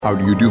How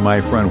do you do,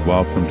 my friend?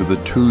 Welcome to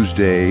the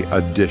Tuesday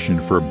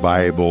edition for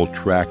Bible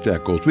Tract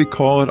Echoes. We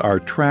call it our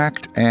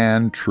Tract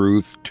and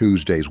Truth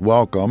Tuesdays.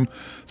 Welcome.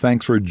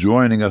 Thanks for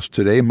joining us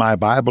today. My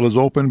Bible is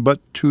open, but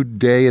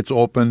today it's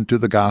open to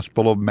the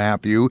Gospel of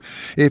Matthew.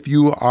 If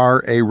you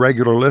are a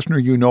regular listener,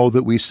 you know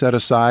that we set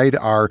aside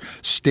our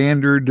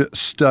standard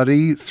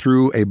study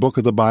through a book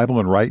of the Bible,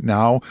 and right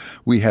now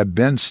we have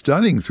been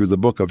studying through the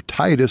book of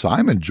Titus.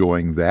 I'm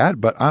enjoying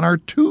that, but on our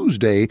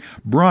Tuesday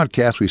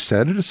broadcast, we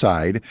set it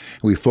aside.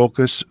 We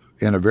focus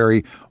in a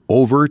very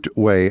overt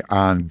way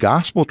on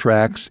gospel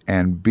tracts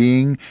and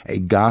being a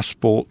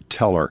gospel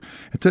teller.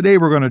 And today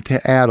we're going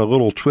to add a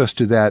little twist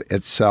to that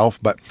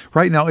itself, but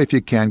right now, if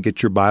you can,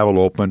 get your Bible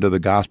open to the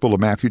Gospel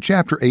of Matthew,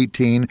 chapter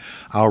 18.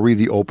 I'll read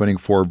the opening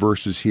 4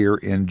 verses here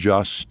in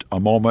just a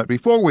moment.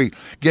 Before we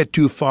get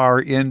too far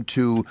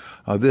into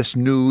this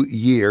new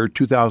year,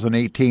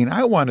 2018,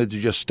 I wanted to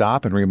just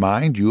stop and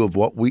remind you of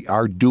what we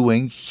are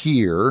doing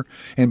here.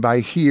 And by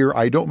here,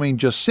 I don't mean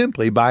just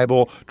simply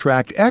Bible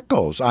Tract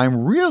Echoes.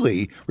 I'm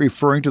really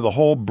referring to the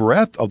whole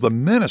breadth of the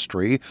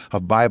ministry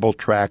of Bible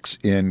Tracts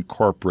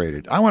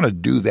Incorporated. I want to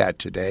do that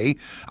today.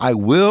 I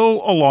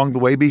will, along the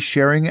way, be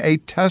sharing a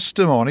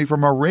testimony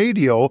from a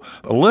radio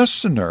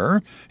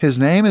listener. His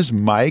name is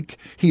Mike.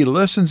 He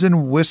listens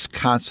in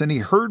Wisconsin. He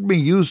heard me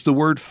use the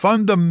word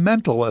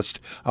fundamentalist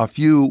a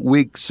few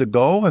weeks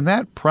ago, and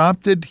that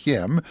prompted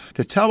him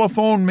to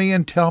telephone me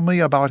and tell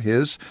me about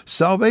his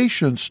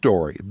salvation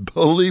story.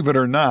 Believe it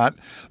or not,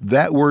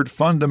 that word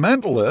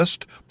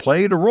fundamentalist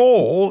played a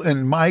role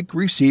in Mike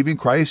receiving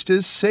Christ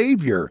as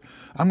Savior.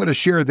 I'm going to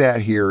share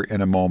that here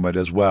in a moment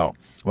as well.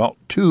 Well,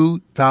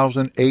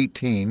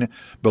 2018,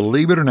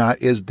 believe it or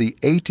not, is the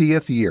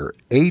 80th year,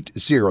 the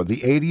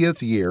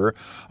 80th year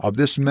of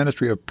this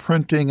ministry of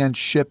printing and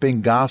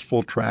shipping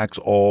gospel tracts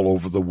all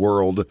over the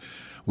world.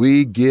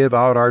 We give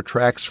out our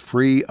tracts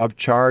free of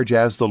charge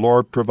as the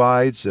Lord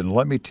provides, and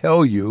let me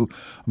tell you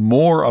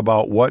more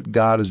about what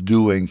God is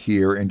doing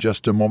here in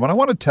just a moment. I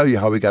want to tell you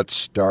how we got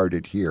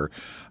started here.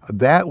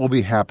 That will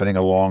be happening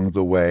along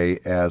the way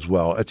as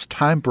well. It's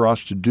time for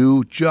us to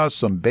do just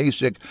some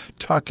basic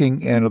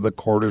tucking into the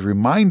quarters,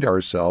 remind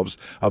ourselves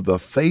of the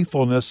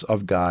faithfulness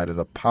of God and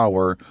the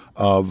power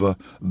of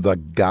the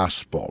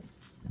gospel.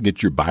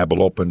 Get your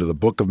Bible open to the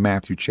book of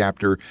Matthew,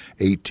 chapter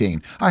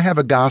 18. I have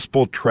a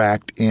gospel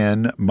tract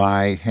in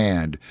my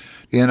hand.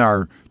 In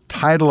our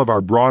title of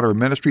our broader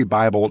ministry,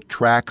 Bible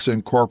Tracts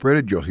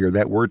Incorporated, you'll hear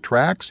that word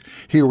tracts.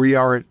 Here we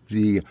are at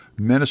the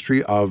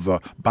ministry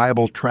of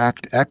Bible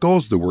Tract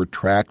Echoes. The word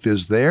tract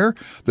is there.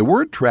 The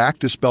word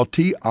tract is spelled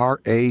T-R-A-C-T.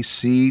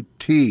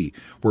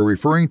 We're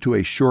referring to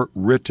a short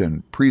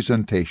written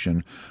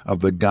presentation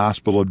of the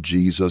gospel of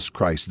Jesus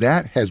Christ.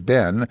 That has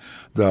been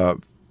the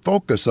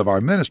focus of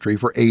our ministry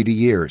for 80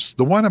 years.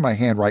 The one in my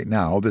hand right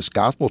now, this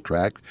gospel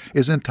tract,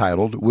 is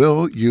entitled,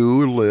 Will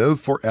You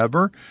Live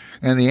Forever?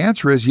 And the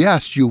answer is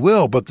yes, you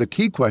will, but the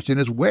key question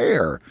is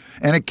where?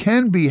 And it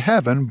can be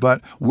heaven,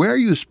 but where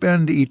you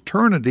spend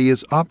eternity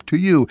is up to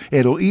you.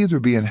 It'll either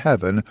be in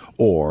heaven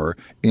or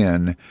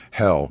in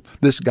hell.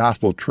 This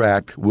gospel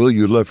tract, Will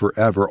You Live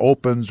Forever,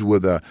 opens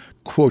with a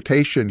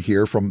quotation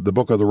here from the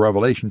book of the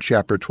Revelation,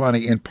 chapter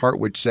 20, in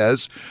part which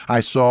says, I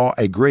saw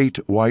a great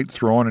white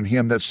throne and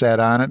him that sat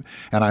on it,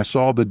 and I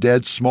saw the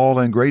dead, small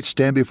and great,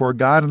 stand before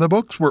God, and the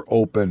books were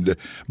opened.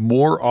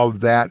 More of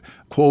that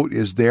quote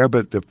is there,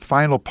 but the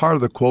final part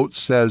of the quote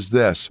says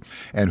this,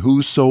 and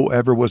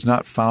whosoever was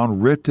not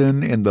found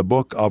written in the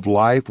book of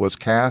life was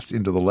cast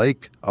into the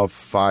lake of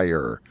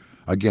fire.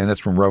 Again, that's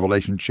from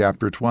Revelation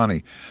chapter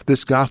 20.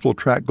 This gospel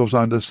tract goes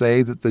on to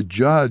say that the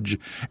judge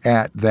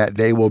at that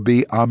day will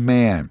be a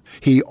man.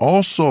 He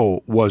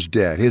also was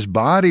dead. His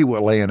body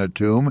will lay in a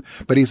tomb,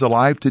 but he's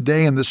alive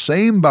today in the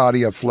same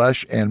body of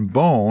flesh and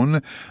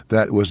bone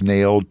that was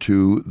nailed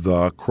to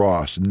the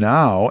cross.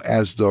 Now,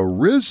 as the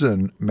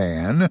risen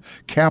man,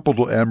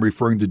 capital M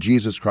referring to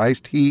Jesus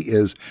Christ, he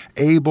is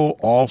able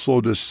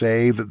also to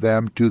save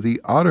them to the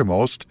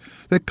uttermost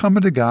that come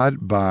unto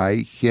God by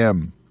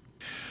him.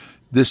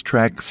 This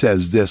tract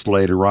says this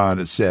later on.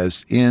 It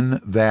says, in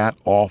that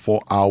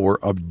awful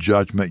hour of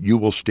judgment, you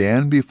will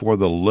stand before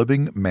the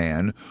living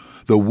man,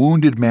 the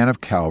wounded man of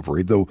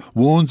Calvary, the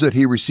wounds that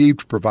he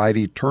received to provide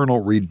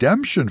eternal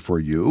redemption for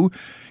you.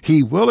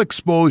 He will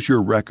expose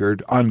your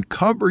record,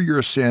 uncover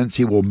your sins.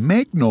 He will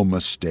make no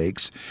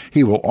mistakes.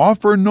 He will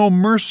offer no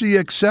mercy,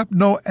 accept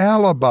no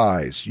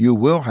alibis. You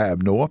will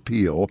have no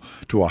appeal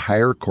to a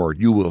higher court.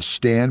 You will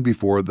stand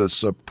before the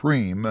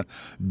supreme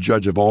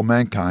judge of all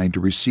mankind to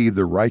receive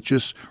the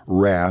righteous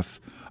wrath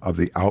of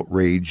the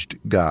outraged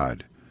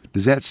God.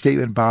 Does that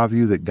statement bother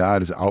you, that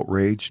God is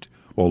outraged?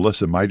 Well,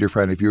 listen, my dear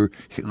friend, if you're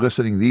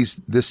listening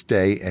this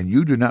day and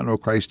you do not know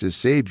Christ as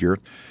Savior,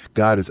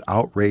 God is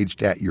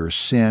outraged at your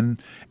sin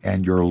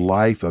and your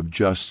life of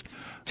just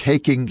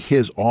taking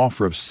his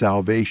offer of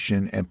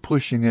salvation and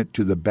pushing it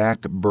to the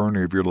back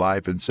burner of your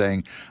life and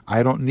saying,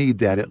 I don't need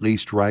that, at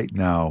least right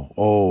now.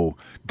 Oh,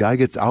 God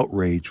gets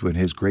outraged when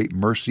his great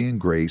mercy and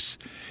grace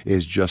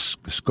is just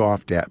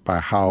scoffed at by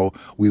how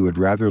we would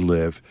rather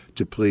live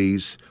to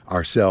please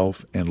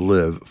ourselves and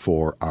live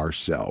for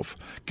ourselves.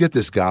 Get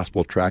this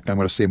gospel tract. I'm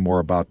going to say more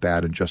about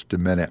that in just a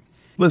minute.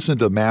 Listen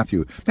to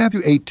Matthew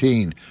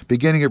 18,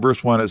 beginning at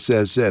verse 1, it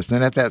says this,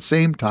 And at that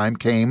same time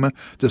came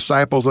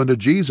disciples unto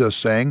Jesus,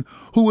 saying,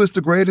 Who is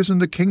the greatest in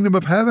the kingdom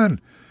of heaven?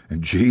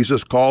 And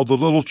Jesus called the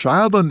little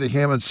child unto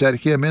him, and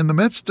set him in the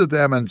midst of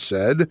them, and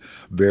said,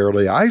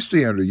 Verily I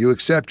say unto you,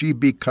 except ye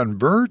be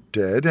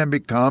converted, and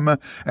become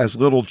as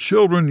little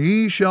children,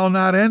 ye shall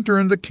not enter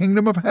in the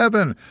kingdom of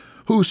heaven.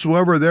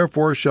 Whosoever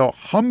therefore shall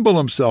humble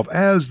himself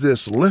as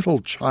this little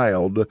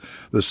child,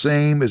 the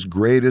same is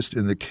greatest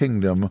in the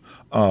kingdom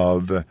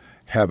of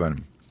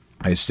heaven.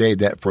 I say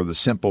that for the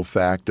simple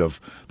fact of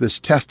this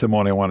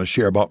testimony I want to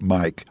share about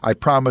Mike. I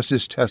promise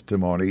his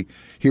testimony.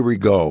 Here we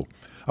go.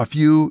 A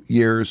few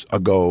years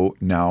ago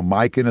now,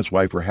 Mike and his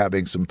wife were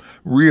having some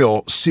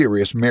real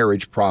serious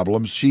marriage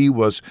problems. She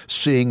was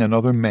seeing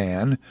another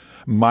man.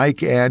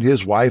 Mike and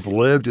his wife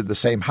lived in the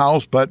same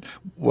house, but,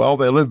 well,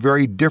 they lived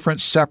very different,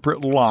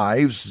 separate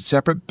lives,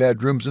 separate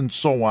bedrooms, and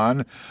so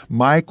on.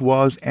 Mike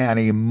was an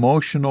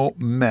emotional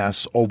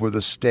mess over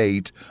the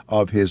state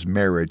of his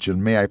marriage.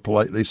 And may I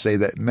politely say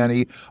that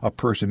many a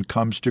person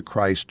comes to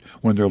Christ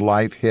when their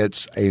life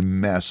hits a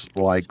mess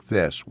like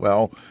this.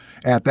 Well,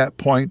 at that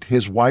point,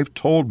 his wife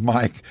told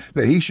Mike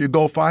that he should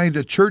go find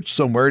a church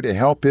somewhere to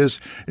help his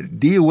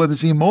deal with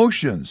his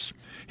emotions.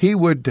 He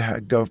would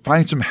go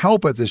find some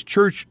help at this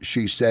church,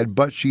 she said,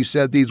 but she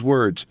said these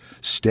words,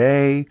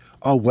 Stay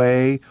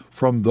away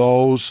from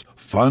those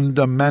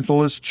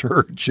fundamentalist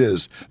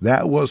churches.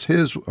 That was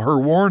her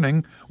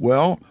warning.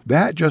 Well,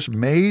 that just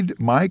made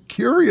Mike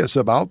curious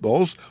about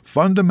those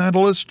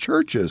fundamentalist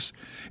churches.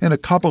 In a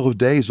couple of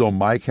days, though,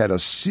 Mike had a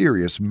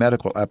serious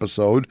medical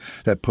episode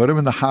that put him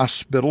in the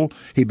hospital.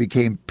 He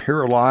became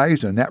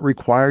paralyzed, and that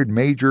required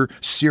major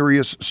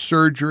serious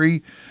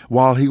surgery.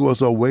 While he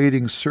was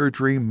awaiting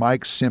surgery,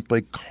 Mike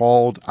simply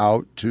called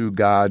out to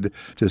God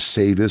to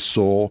save his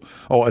soul.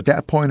 Oh, at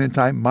that point in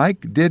time,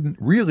 Mike didn't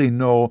really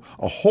know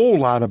a whole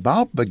lot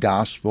about the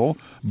gospel,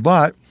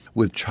 but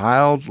with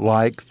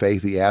childlike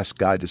faith, he asked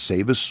God to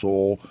save his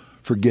soul,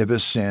 forgive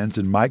his sins,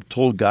 and Mike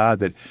told God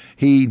that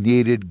he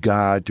needed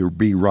God to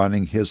be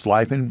running his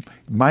life, and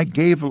Mike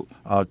gave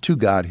to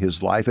God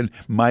his life, and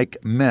Mike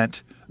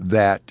meant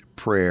that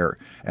prayer,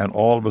 and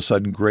all of a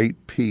sudden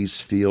great peace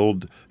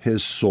filled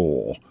his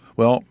soul.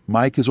 Well,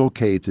 Mike is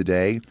okay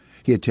today.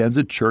 He attends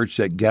a church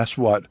that, guess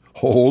what,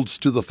 holds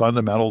to the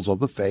fundamentals of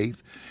the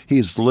faith. He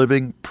is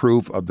living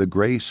proof of the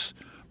grace,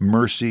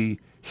 mercy,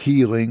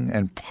 healing,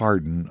 and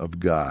pardon of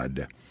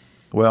God.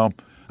 Well,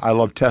 I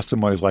love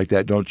testimonies like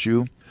that, don't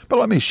you? But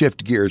let me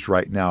shift gears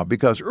right now,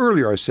 because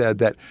earlier I said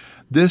that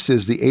this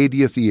is the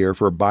 80th year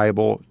for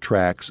Bible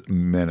Tracts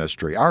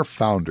Ministry. Our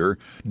founder,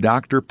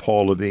 Dr.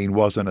 Paul Levine,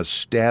 was an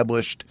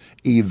established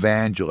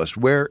evangelist.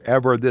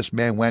 Wherever this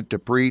man went to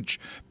preach,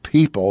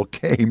 people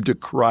came to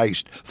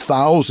Christ.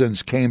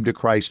 Thousands came to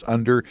Christ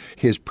under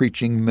his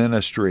preaching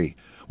ministry.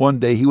 One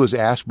day he was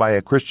asked by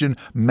a Christian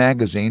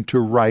magazine to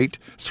write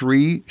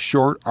 3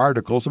 short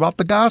articles about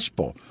the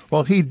gospel.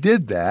 Well, he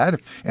did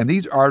that, and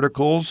these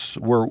articles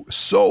were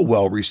so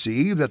well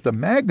received that the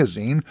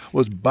magazine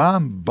was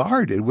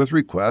bombarded with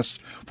requests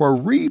for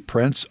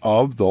reprints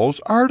of those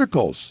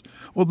articles.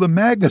 Well, the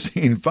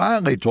magazine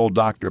finally told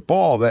Dr.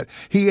 Paul that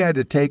he had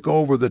to take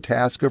over the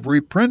task of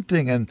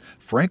reprinting, and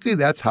frankly,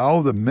 that's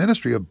how the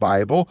ministry of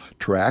Bible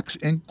Tracts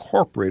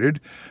Incorporated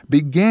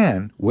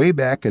began way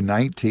back in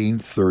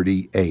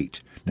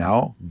 1938.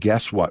 Now,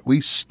 guess what? We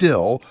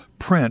still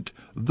print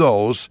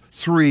those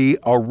 3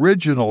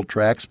 original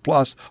tracts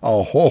plus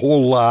a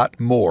whole lot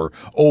more,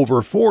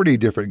 over 40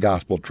 different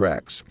gospel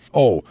tracts.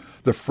 Oh,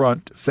 the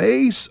front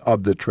face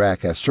of the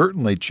tract has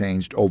certainly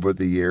changed over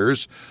the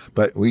years,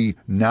 but we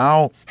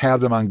now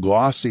have them on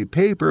glossy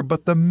paper,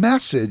 but the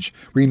message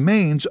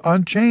remains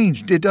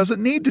unchanged. It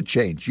doesn't need to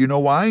change. You know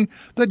why?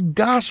 The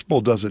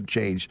gospel doesn't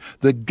change.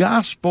 The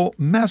gospel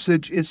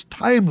message is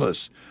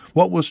timeless.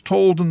 What was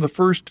told in the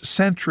first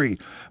century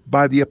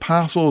by the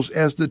apostles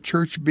as the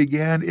church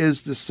began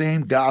is the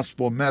same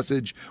gospel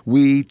message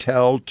we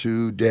tell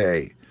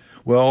today.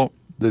 Well,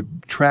 the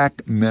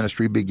tract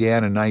ministry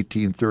began in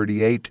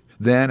 1938.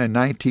 Then in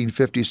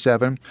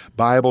 1957,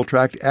 Bible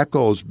Tract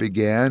Echoes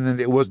began,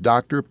 and it was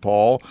Dr.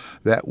 Paul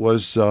that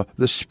was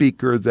the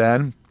speaker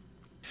then.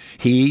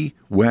 He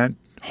went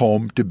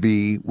home to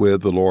be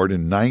with the Lord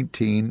in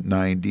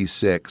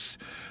 1996.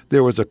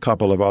 There was a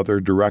couple of other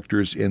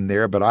directors in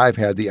there, but I've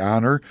had the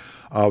honor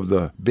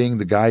of being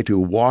the guy to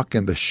walk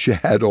in the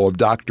shadow of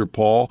Dr.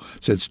 Paul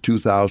since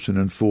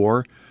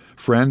 2004.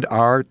 Friend,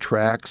 our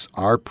tracts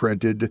are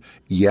printed,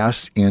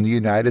 yes, in the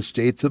United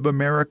States of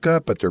America,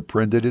 but they're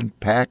printed in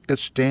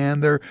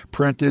Pakistan, they're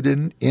printed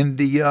in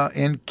India,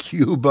 in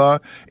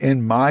Cuba,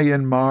 in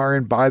Myanmar,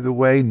 and by the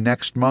way,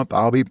 next month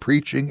I'll be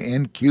preaching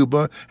in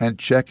Cuba and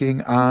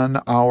checking on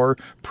our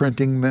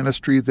printing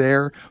ministry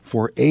there.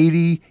 For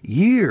 80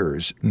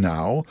 years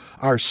now,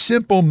 our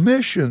simple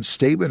mission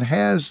statement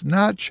has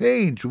not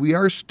changed. We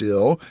are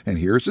still, and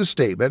here's the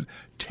statement,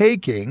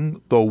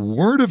 taking the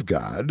Word of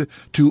God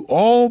to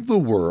all the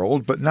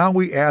world, but now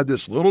we add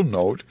this little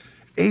note,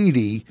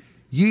 80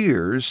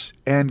 years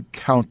and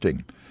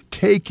counting.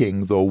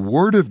 Taking the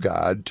Word of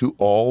God to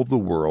all the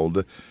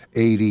world,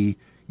 80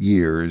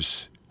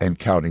 years and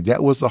counting.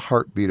 That was the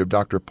heartbeat of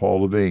Dr.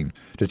 Paul Levine,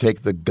 to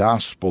take the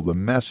gospel, the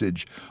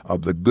message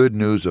of the good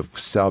news of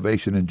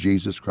salvation in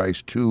Jesus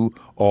Christ to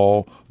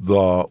all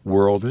the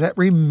world. And that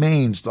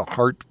remains the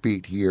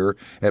heartbeat here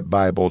at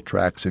Bible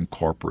Tracts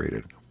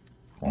Incorporated.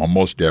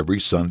 Almost every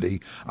Sunday,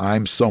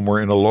 I'm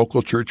somewhere in a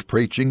local church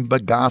preaching the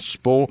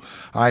gospel.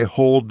 I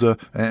hold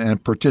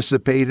and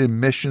participate in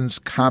missions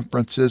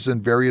conferences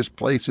in various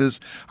places.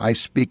 I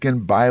speak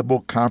in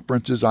Bible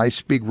conferences. I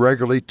speak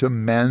regularly to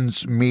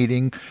men's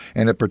meeting,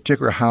 and in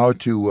particular how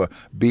to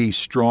be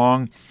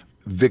strong,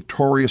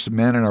 victorious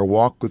men in our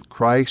walk with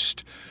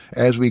Christ.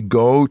 As we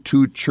go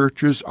to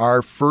churches,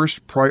 our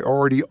first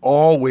priority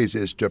always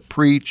is to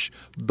preach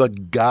the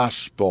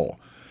gospel.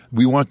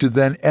 We want to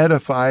then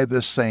edify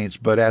the saints,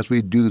 but as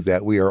we do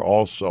that, we are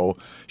also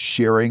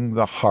sharing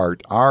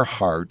our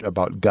heart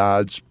about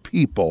God's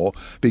people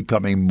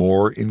becoming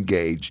more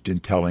engaged in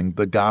telling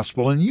the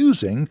gospel and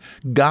using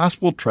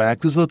gospel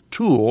tracts as a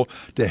tool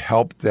to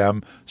help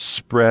them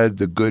spread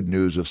the good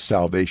news of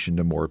salvation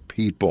to more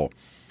people.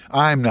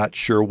 I'm not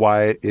sure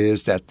why it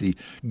is that the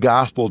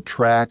gospel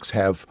tracts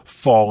have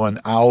fallen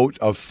out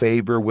of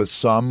favor with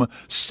some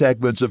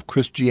segments of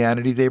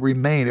Christianity. They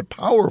remain a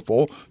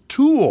powerful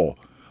tool.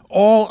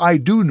 All I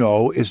do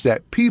know is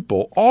that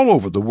people all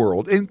over the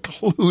world,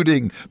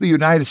 including the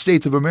United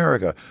States of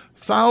America,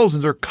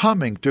 thousands are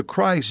coming to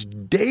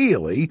Christ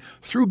daily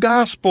through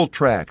gospel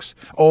tracts.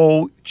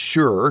 Oh,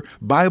 sure,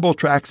 Bible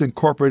Tracts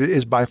Incorporated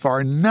is by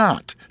far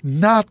not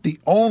the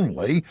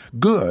only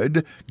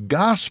good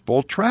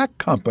gospel tract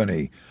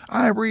company.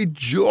 I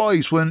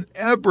rejoice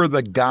whenever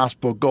the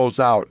gospel goes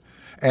out,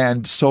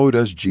 and so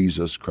does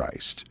Jesus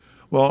Christ.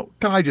 Well,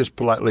 can I just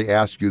politely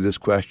ask you this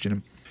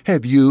question?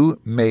 Have you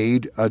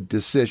made a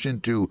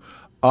decision to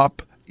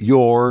up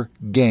your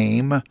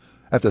game?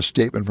 That's a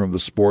statement from the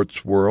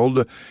sports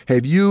world.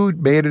 Have you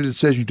made a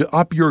decision to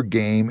up your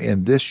game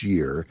in this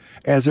year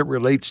as it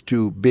relates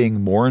to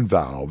being more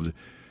involved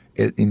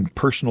in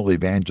personal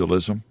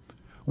evangelism?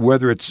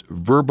 Whether it's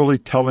verbally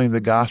telling the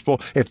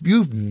gospel, if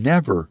you've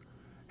never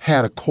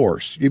had a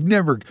course, you've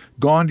never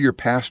gone to your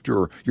pastor,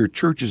 or your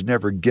church has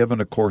never given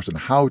a course on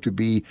how to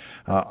be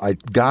a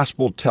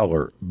gospel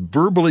teller,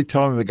 verbally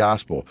telling the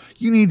gospel,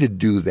 you need to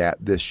do that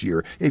this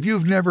year. If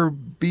you've never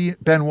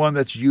been one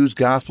that's used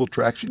gospel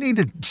tracts, you need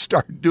to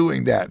start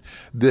doing that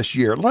this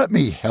year. Let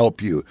me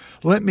help you.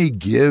 Let me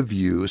give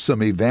you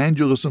some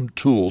evangelism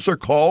tools. They're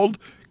called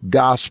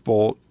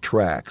gospel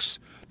tracts.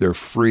 They're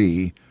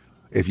free.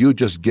 If you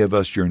just give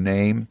us your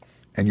name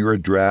and your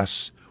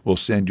address, we'll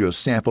send you a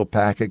sample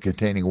packet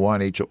containing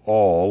one each of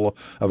all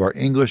of our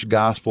English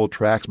gospel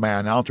tracts. My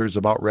announcer is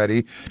about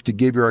ready to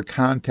give you our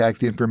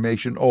contact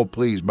information. Oh,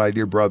 please, my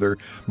dear brother,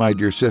 my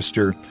dear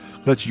sister,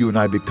 let's you and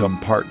I become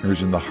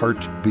partners in the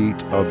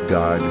heartbeat of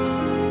God.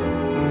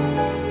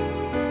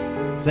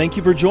 Thank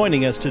you for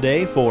joining us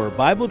today for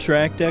Bible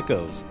Tract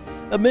Echoes,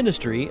 a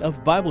ministry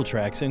of Bible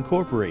Tracts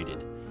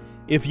Incorporated.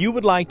 If you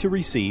would like to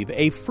receive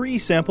a free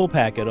sample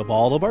packet of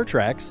all of our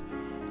tracts,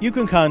 you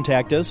can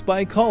contact us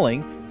by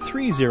calling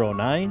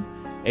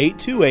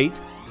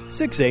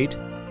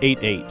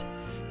 309-828-6888.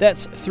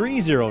 That's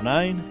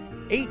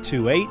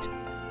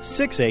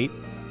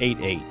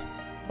 309-828-6888.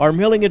 Our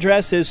mailing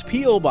address is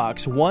P.O.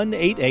 Box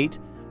 188,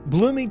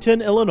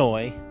 Bloomington,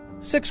 Illinois,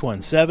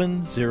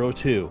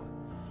 61702.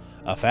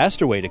 A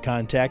faster way to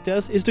contact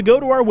us is to go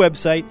to our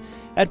website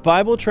at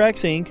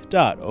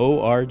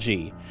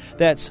BibleTractsInc.org.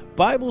 That's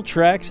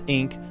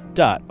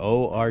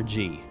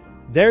BibleTractsInc.org.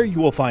 There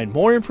you will find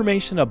more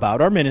information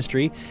about our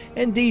ministry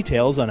and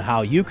details on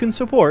how you can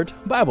support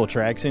Bible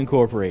Tracts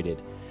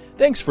Incorporated.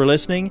 Thanks for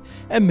listening,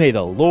 and may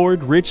the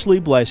Lord richly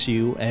bless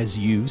you as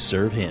you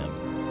serve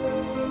Him.